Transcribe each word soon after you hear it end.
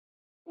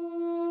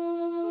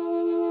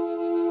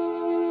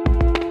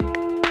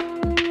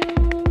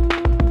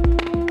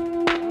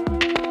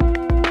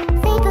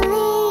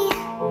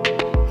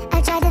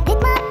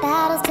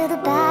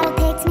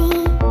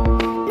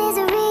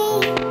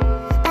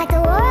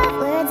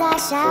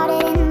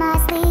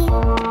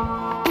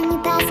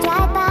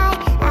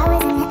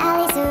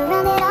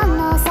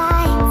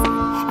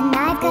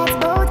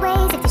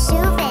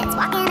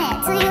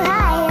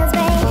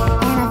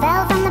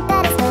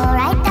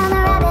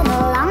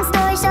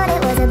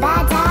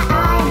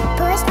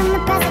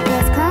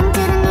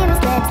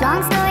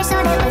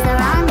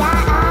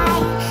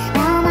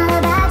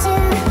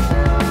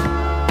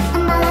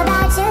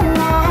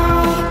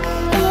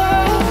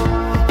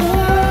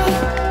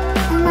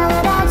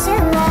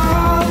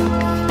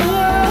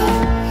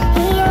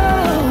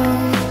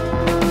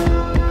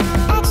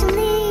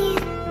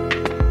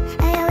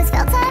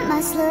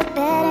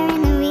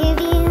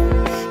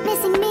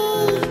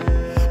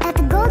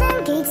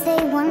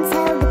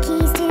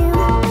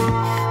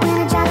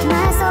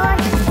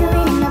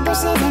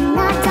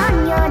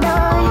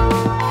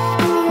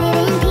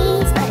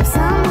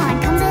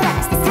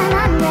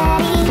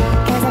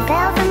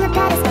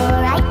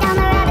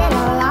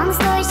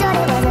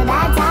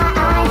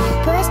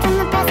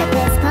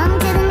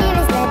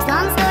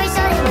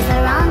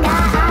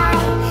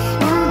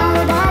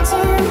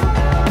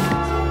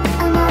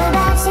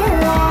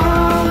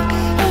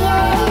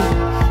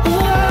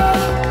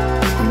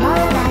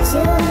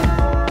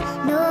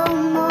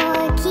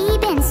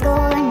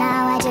score.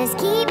 Now I just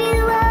keep you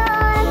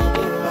warm.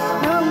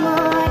 No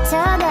more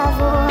tug of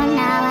war.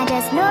 Now I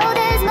just know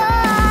there's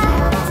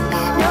more.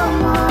 No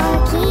more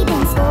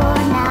keeping score.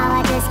 Now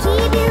I just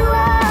keep you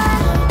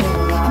warm.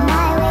 And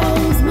my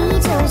waves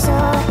meet your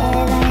shore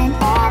ever and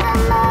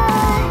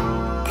evermore.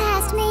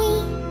 Past me,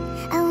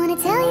 I wanna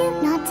tell you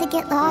not to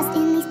get lost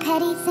in these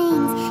petty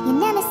things. Your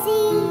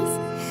nemesis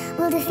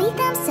will defeat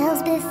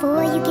themselves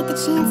before you get the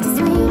chance to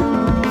swing.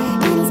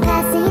 And he's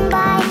passing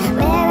by,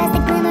 rare as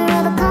the glimmer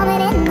of a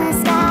comet in the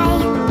sky.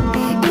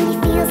 And he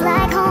feels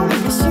like home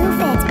if the shoe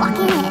fits,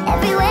 walking it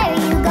everywhere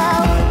you go.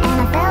 And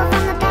I fell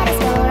from the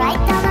pedestal,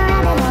 right down the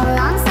rabbit hole.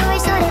 Long story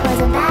short, it was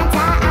a bad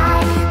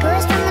time.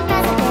 Pushed from the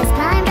precipice,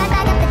 climbed right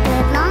back up the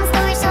cliff. Long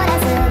story short, I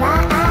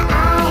survived.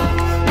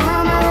 Now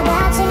I'm all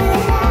about you.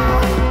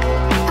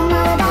 I'm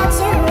all about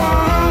you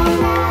right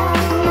now.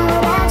 I'm all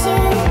about you.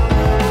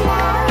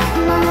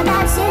 I'm all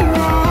about you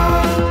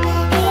right.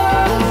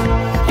 Yeah,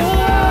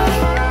 yeah.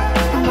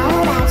 I'm all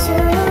about you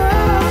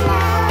now.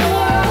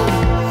 Yeah,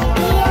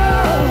 yeah.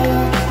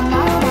 I'm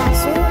all about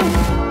you.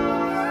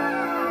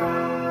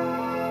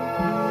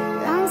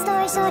 Long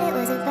story short, it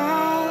was a bad